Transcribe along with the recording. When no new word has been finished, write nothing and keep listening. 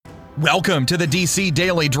Welcome to the DC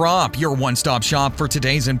Daily Drop, your one-stop shop for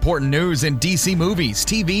today's important news in DC movies,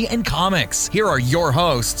 TV, and comics. Here are your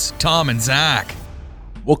hosts, Tom and Zach.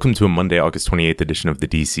 Welcome to a Monday, August 28th edition of the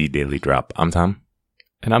DC Daily Drop. I'm Tom.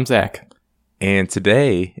 And I'm Zach. And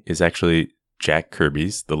today is actually Jack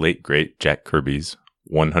Kirby's, the late, great Jack Kirby's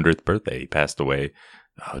 100th birthday. He passed away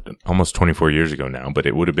almost 24 years ago now, but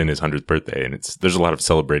it would have been his 100th birthday. And there's a lot of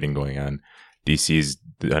celebrating going on. DC's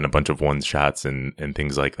done a bunch of one-shots and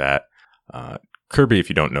things like that. Kirby, if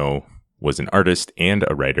you don't know, was an artist and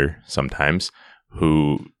a writer sometimes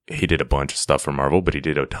he did a bunch of stuff for Marvel, but he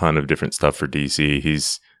did a ton of different stuff for DC.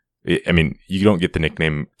 You don't get the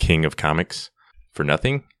nickname King of Comics for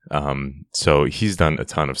nothing. So he's done a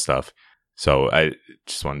ton of stuff. So I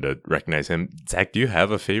just wanted to recognize him. Zach, do you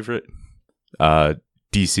have a favorite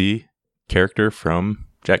DC character from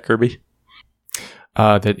Jack Kirby?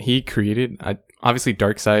 That he created? Obviously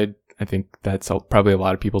Darkseid. I think that's probably a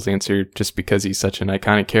lot of people's answer just because he's such an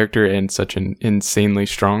iconic character and such an insanely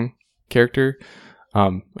strong character.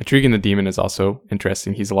 Intriguing the Demon is also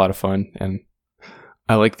interesting. He's a lot of fun, and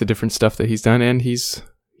I like the different stuff that he's done, and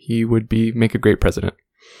he would make a great president.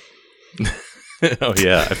 Oh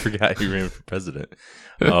yeah, I forgot he ran for president.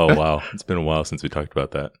 Oh wow, it's been a while since we talked about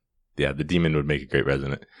that. Yeah, the Demon would make a great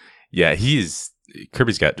president. Yeah,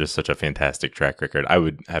 Kirby's got just such a fantastic track record. I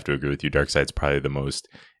would have to agree with you. Darkseid's probably the most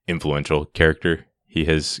influential character he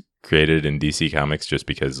has created in DC Comics just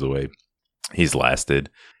because of the way he's lasted,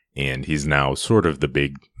 and he's now sort of the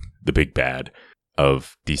big bad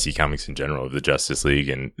of DC Comics in general, of the Justice League,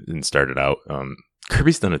 and started out.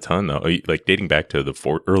 Kirby's done a ton though, like dating back to the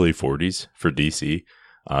early 40s for DC.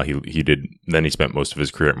 He spent most of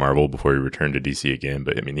his career at Marvel before he returned to DC again.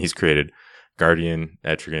 But I mean, he's created Guardian,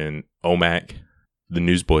 Etrigan, OMAC, the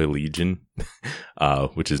Newsboy Legion,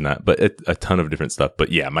 which is not, but a ton of different stuff. But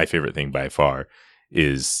yeah, my favorite thing by far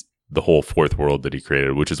is the whole fourth world that he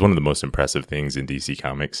created, which is one of the most impressive things in DC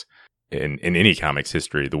Comics, in any comics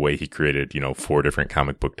history. The way he created, 4 different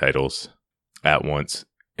comic book titles at once,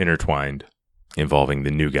 intertwined, involving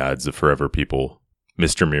the New Gods, the Forever People,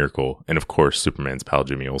 Mr. Miracle, and of course Superman's pal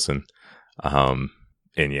Jimmy Olsen. And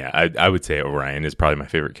yeah, I would say Orion is probably my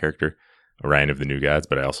favorite character, Orion of the New Gods,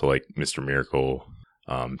 but I also like Mr. Miracle,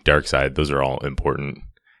 Darkseid. Those are all important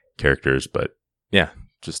characters, but yeah,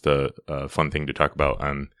 just a fun thing to talk about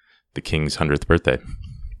on the King's 100th birthday.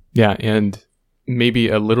 Yeah, and maybe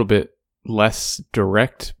a little bit less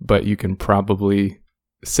direct, but you can probably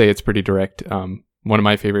say it's pretty direct. One of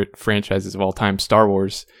my favorite franchises of all time, Star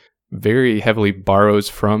Wars, very heavily borrows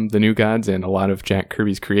from the New Gods and a lot of Jack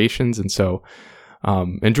Kirby's creations, and so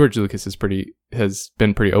and George Lucas has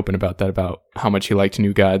been pretty open about that, about how much he liked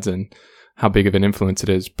New Gods and how big of an influence it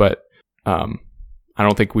is. But I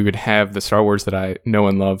don't think we would have the Star Wars that I know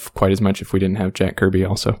and love quite as much if we didn't have Jack Kirby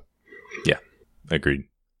also. Yeah, agreed.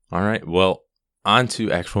 All right, well, on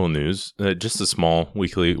to actual news. Just a small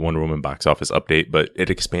weekly Wonder Woman box office update, but it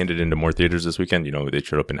expanded into more theaters this weekend. They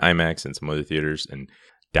showed up in IMAX and some other theaters, and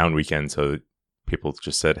down weekend, so people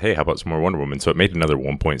just said, hey, how about some more Wonder Woman? So it made another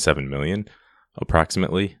 1.7 million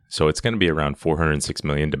approximately. So it's going to be around 406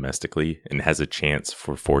 million domestically, and has a chance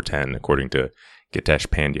for 410, according to Gitesh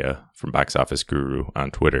Pandya from Box Office Guru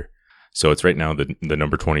on Twitter. So it's right now the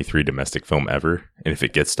number 23 domestic film ever, and if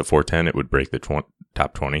it gets to 410, it would break the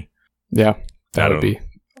top 20. Yeah, that would be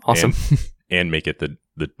awesome. And make it the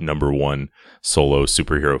number 1 solo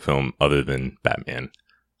superhero film other than Batman,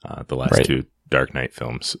 the last 2 Dark Knight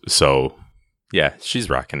films. So yeah, she's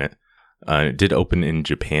rocking it. It did open in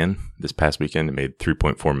Japan this past weekend. It made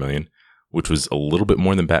 3.4 million, which was a little bit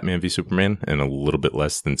more than Batman v Superman and a little bit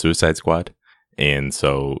less than Suicide Squad. And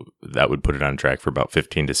so that would put it on track for about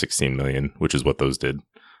 15 to 16 million, which is what those did.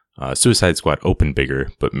 Suicide Squad opened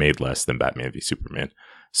bigger, but made less than Batman v Superman.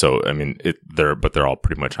 So, I mean, they're all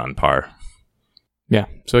pretty much on par. Yeah.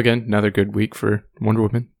 So again, another good week for Wonder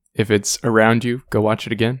Woman. If it's around you, go watch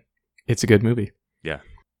it again. It's a good movie. Yeah.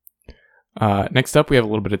 Next up, we have a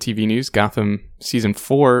little bit of TV news. Gotham Season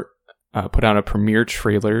 4 put out a premiere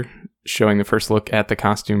trailer showing the first look at the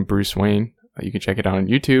costume Bruce Wayne. You can check it out on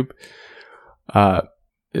YouTube. The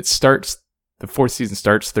 4th season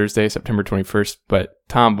starts Thursday, September 21st. But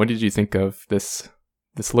Tom, what did you think of this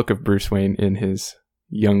look of Bruce Wayne in his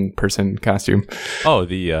young person costume? Oh,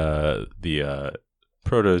 the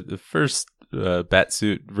first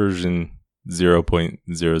Batsuit version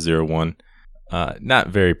 0.001. Not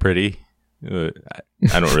very pretty. I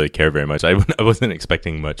don't really care very much. I wasn't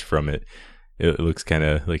expecting much from it. It looks kind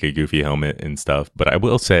of like a goofy helmet and stuff. But I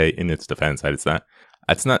will say, in its defense, it's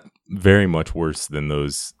not very much worse than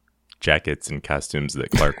those jackets and costumes that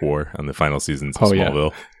Clark wore on the final seasons of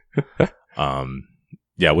Smallville.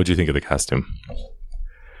 Yeah, what'd you think of the costume?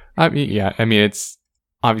 I mean, it's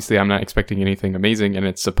obviously I'm not expecting anything amazing, and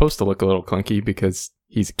it's supposed to look a little clunky because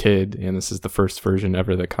he's a kid, and this is the first version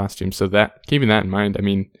ever of the costume. So that, keeping that in mind, I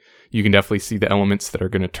mean, you can definitely see the elements that are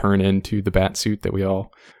going to turn into the bat suit that we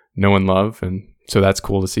all know and love, and so that's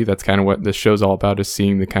cool to see. That's kind of what this show's all about, is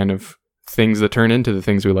seeing the kind of things that turn into the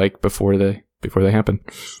things we like before they happen.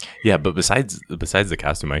 Yeah, but besides the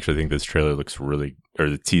costume, I actually think this trailer looks really, or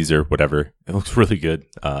the teaser, whatever, it looks really good.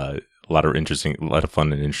 A lot of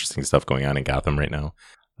fun and interesting stuff going on in Gotham right now.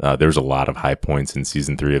 There's a lot of high points in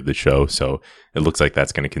season 3 of the show, so it looks like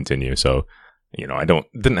that's going to continue. So, I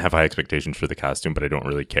didn't have high expectations for the costume, but I don't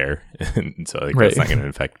really care, and so that's not going to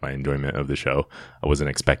affect my enjoyment of the show. I wasn't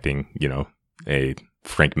expecting, a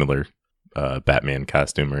Frank Miller Batman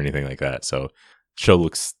costume or anything like that. So, show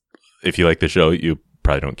looks. If you like the show, you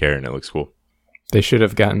probably don't care, and it looks cool. They should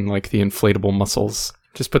have gotten like the inflatable muscles.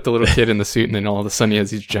 Just put the little kid in the suit, and then all of a sudden he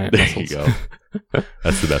has these giant muscles. There you go.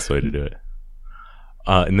 That's the best way to do it.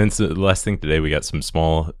 And then the last thing today, we got some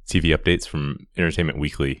small TV updates from Entertainment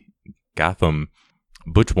Weekly. Gotham,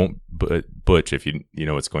 Butch, if you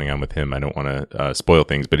know what's going on with him, I don't want to spoil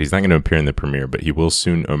things, but he's not going to appear in the premiere, but he will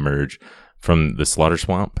soon emerge from the Slaughter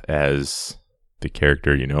Swamp as the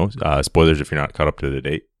character, spoilers if you're not caught up to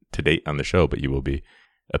date on the show, but you will be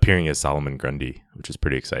appearing as Solomon Grundy, which is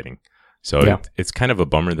pretty exciting. So yeah. It's kind of a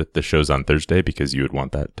bummer that the show's on Thursday, because you would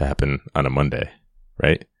want that to happen on a Monday,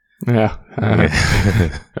 right? Yeah.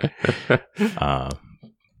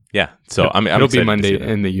 Yeah. So it'll be Monday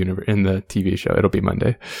in the TV show. It'll be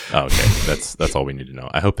Monday. Oh, okay. That's all we need to know.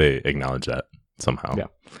 I hope they acknowledge that somehow. Yeah.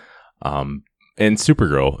 And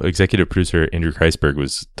Supergirl, executive producer Andrew Kreisberg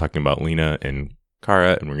was talking about Lena and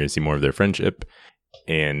Kara, and we're going to see more of their friendship.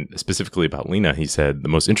 And specifically about Lena, he said the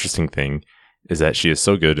most interesting thing is that she is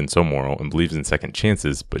so good and so moral and believes in second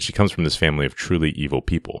chances, but she comes from this family of truly evil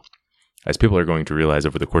people. As people are going to realize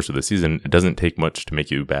over the course of the season, it doesn't take much to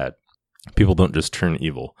make you bad. People don't just turn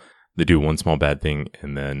evil. They do one small bad thing,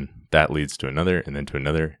 and then that leads to another, and then to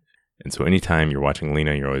another. And so anytime you're watching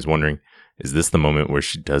Lena, you're always wondering, is this the moment where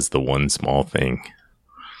she does the one small thing?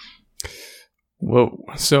 Whoa.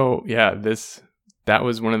 So, yeah, that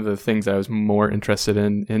was one of the things I was more interested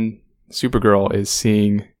in Supergirl, is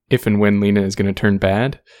seeing if and when Lena is going to turn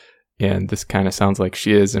bad. And this kind of sounds like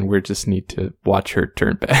she is, and we just need to watch her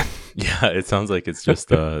turn bad. Yeah, it sounds like it's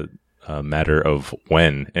just a matter of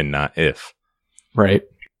when and not if. Right.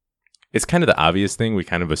 It's kind of the obvious thing. We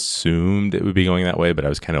kind of assumed it would be going that way, but I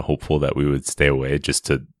was kind of hopeful that we would stay away just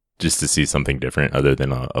to see something different other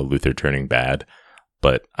than a Luthor turning bad.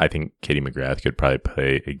 But I think Katie McGrath could probably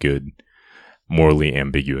play a good, morally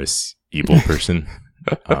ambiguous evil person.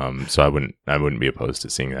 So I wouldn't be opposed to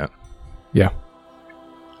seeing that. Yeah.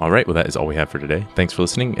 All right. Well, that is all we have for today. Thanks for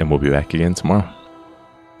listening, and we'll be back again tomorrow.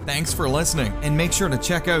 Thanks for listening, and make sure to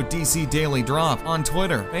check out DC Daily Drop on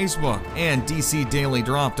Twitter, Facebook, and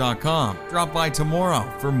DCDailyDrop.com. Drop by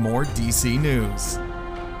tomorrow for more DC news.